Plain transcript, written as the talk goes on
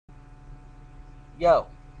Yo!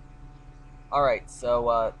 Alright,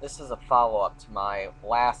 so this is a follow-up to my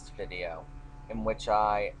last video in which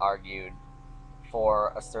I argued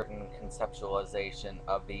for a certain conceptualization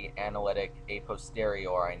of the analytic a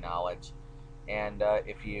posteriori knowledge. And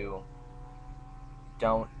if you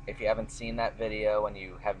haven't seen that video and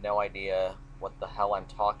you have no idea what the hell I'm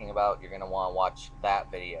talking about, you're going to want to watch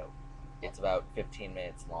that video. It's about 15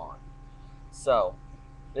 minutes long. So,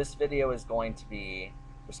 this video is going to be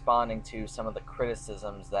responding to some of the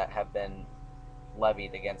criticisms that have been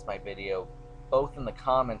levied against my video, both in the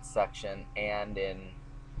comments section and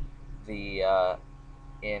the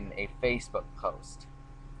in a Facebook post.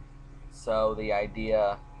 So the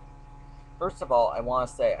idea, first of all, I want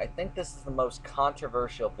to say I think this is the most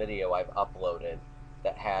controversial video I've uploaded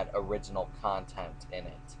that had original content in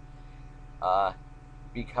it,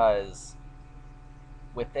 because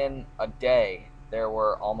within a day there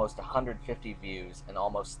were almost 150 views and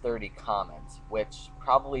almost 30 comments, which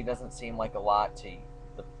probably doesn't seem like a lot to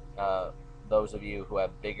those of you who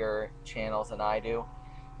have bigger channels than I do,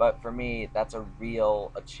 but for me that's a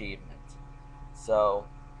real achievement. So,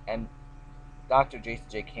 and Dr. Jason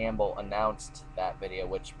J. Campbell announced that video,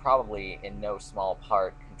 which probably in no small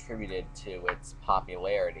part contributed to its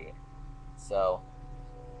popularity. So,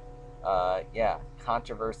 yeah,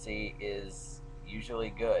 controversy is usually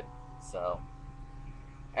good. So,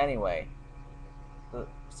 anyway,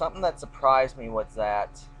 something that surprised me was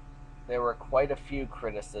that there were quite a few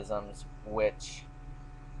criticisms which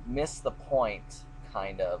missed the point,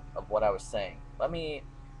 kind of what I was saying. Let me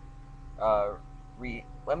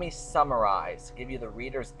summarize, give you the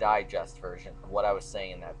Reader's Digest version of what I was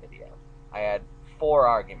saying in that video. I had 4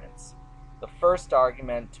 arguments. The first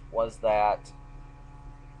argument was that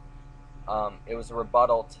it was a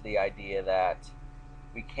rebuttal to the idea that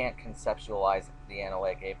we can't conceptualize the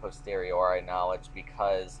analytic a posteriori knowledge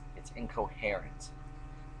because it's incoherent.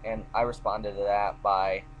 And I responded to that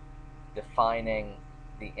by defining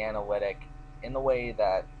the analytic in the way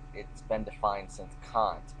that it's been defined since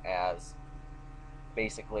Kant, as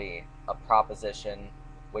basically a proposition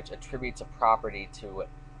which attributes a property to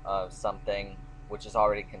something which is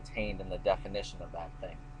already contained in the definition of that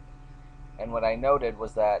thing. And what I noted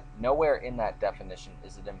was that nowhere in that definition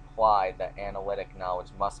is it implied that analytic knowledge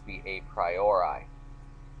must be a priori.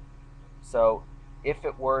 So if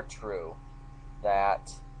it were true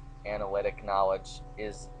that analytic knowledge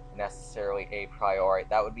is necessarily a priori,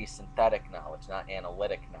 that would be synthetic knowledge, not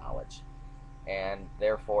analytic knowledge. And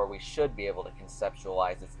therefore we should be able to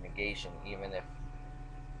conceptualize its negation, even if,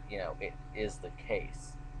 it is the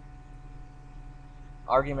case.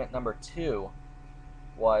 Argument number 2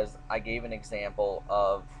 was I gave an example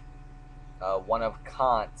of one of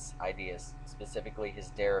Kant's ideas, specifically his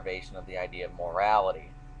derivation of the idea of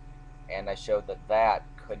morality, and I showed that that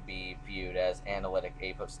could be viewed as analytic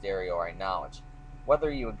a posteriori knowledge,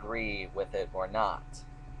 whether you agree with it or not.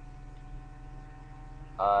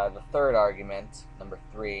 The third argument, number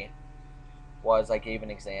 3, was I gave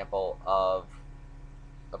an example of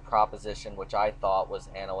a proposition which I thought was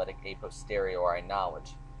analytic a posteriori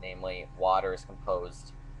knowledge, namely water is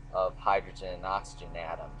composed of hydrogen and oxygen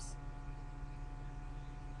atoms.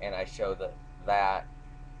 And I showed that that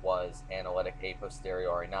was analytic a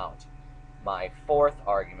posteriori knowledge. My fourth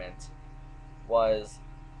argument was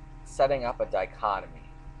setting up a dichotomy.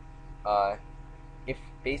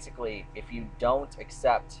 If you don't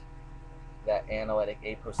accept that analytic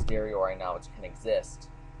a posteriori knowledge can exist,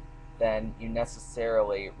 then you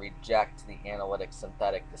necessarily reject the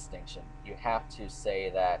analytic-synthetic distinction. You have to say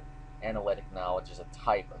that analytic knowledge is a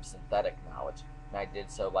type of synthetic knowledge, and I did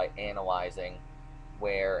so by analyzing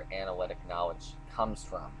where analytic knowledge comes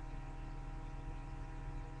from.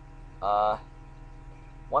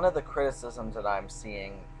 One of the criticisms that I'm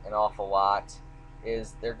seeing an awful lot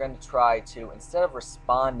is they're going to try to, instead of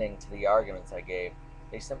responding to the arguments I gave,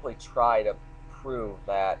 they simply try to prove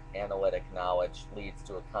that analytic knowledge leads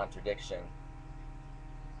to a contradiction.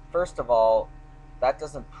 First of all, that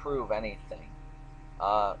doesn't prove anything.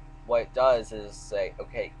 What it does is say,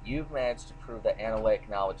 okay, you've managed to prove that analytic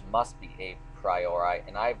knowledge must be a priori,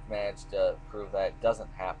 and I've managed to prove that it doesn't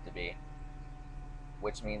have to be,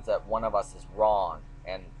 which means that one of us is wrong,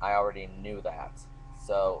 and I already knew that.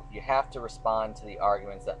 So you have to respond to the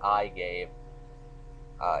arguments that I gave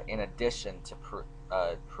in addition to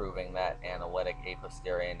proving that analytic a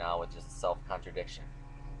posteriori knowledge is a self-contradiction.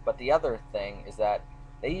 But the other thing is that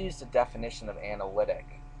they used a definition of analytic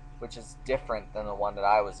which is different than the one that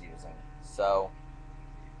I was using. So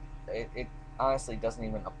it honestly doesn't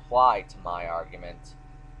even apply to my argument.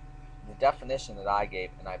 The definition that I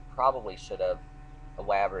gave, and I probably should have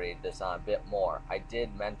elaborated this on a bit more, I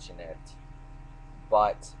did mention it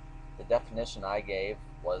but the definition I gave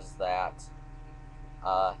was that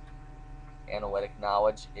analytic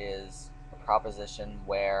knowledge is a proposition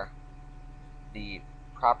where the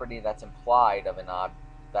property that's implied of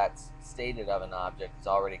that's stated of an object is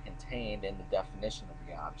already contained in the definition of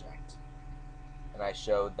the object. And I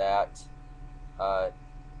showed that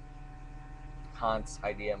Kant's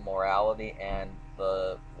idea of morality and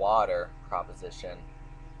the water proposition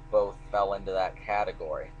both fell into that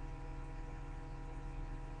category,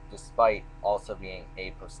 despite also being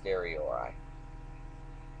a posteriori.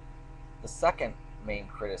 The second main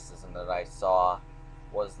criticism that I saw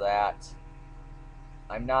was that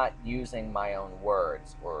I'm not using my own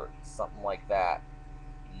words or something like that.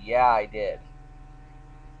 Yeah, I did.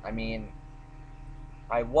 I mean,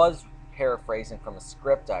 I was paraphrasing from a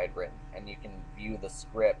script I had written, and you can view the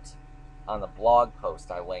script on the blog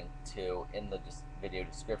post I linked to in the video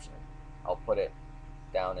description. I'll put it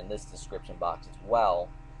down in this description box as well.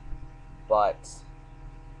 But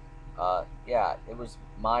yeah, it was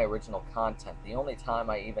my original content. The only time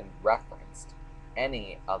I even referenced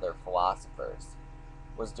any other philosophers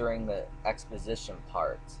was during the exposition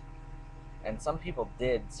part. And some people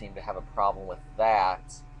did seem to have a problem with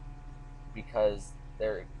that because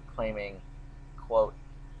they're claiming, quote,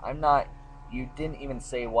 you didn't even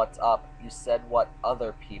say what's up, you said what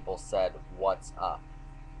other people said what's up,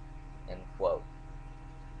 end quote.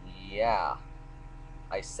 Yeah,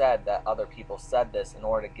 I said that other people said this in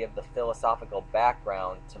order to give the philosophical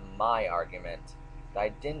background to my argument, that I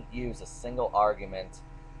didn't use a single argument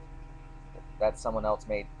that someone else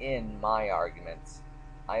made in my arguments.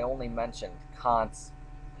 I only mentioned Kant's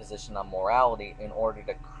position on morality in order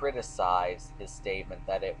to criticize his statement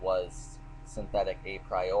that it was synthetic a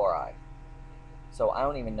priori. So I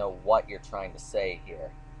don't even know what you're trying to say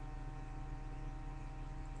here.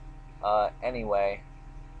 Anyway,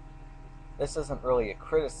 this isn't really a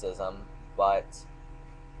criticism, but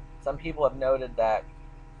some people have noted that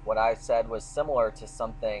what I said was similar to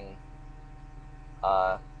something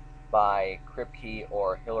by Kripke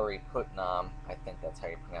or Hilary Putnam, I think that's how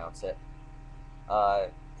you pronounce it,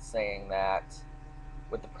 saying that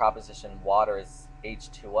with the proposition water is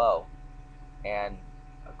H2O, and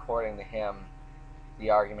according to him, the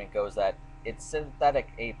argument goes that it's synthetic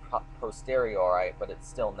a posteriori, but it's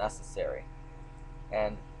still necessary.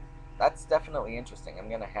 And that's definitely interesting. I'm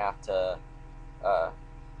going to have to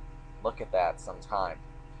look at that sometime.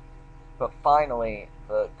 But finally,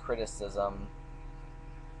 the criticism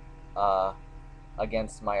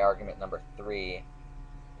against my argument number 3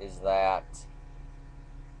 is that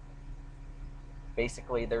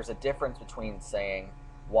basically there's a difference between saying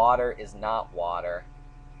water is not water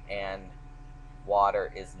and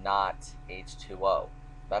water is not H2O.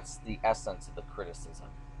 That's the essence of the criticism.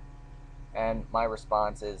 And my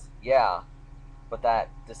response is, yeah, but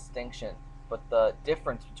the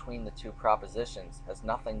difference between the two propositions has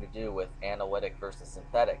nothing to do with analytic versus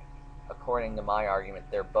synthetic. According to my argument,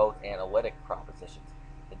 they're both analytic propositions.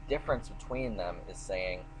 The difference between them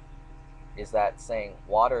is that saying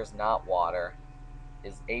water is not water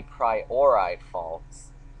is a priori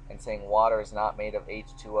false, and saying water is not made of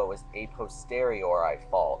H2O is a posteriori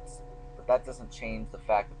false. But that doesn't change the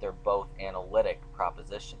fact that they're both analytic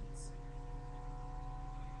propositions.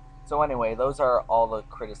 So anyway, those are all the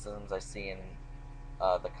criticisms I see in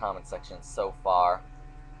the comment section so far,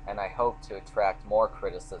 and I hope to attract more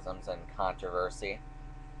criticisms and controversy.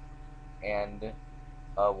 And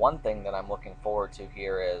one thing that I'm looking forward to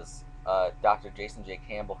here is Dr. Jason J.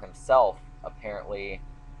 Campbell himself apparently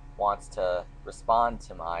wants to respond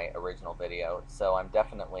to my original video, so I'm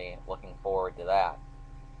definitely looking forward to that.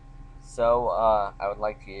 So I would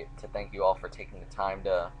like to thank you all for taking the time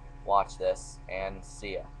to watch this, and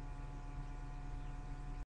see ya.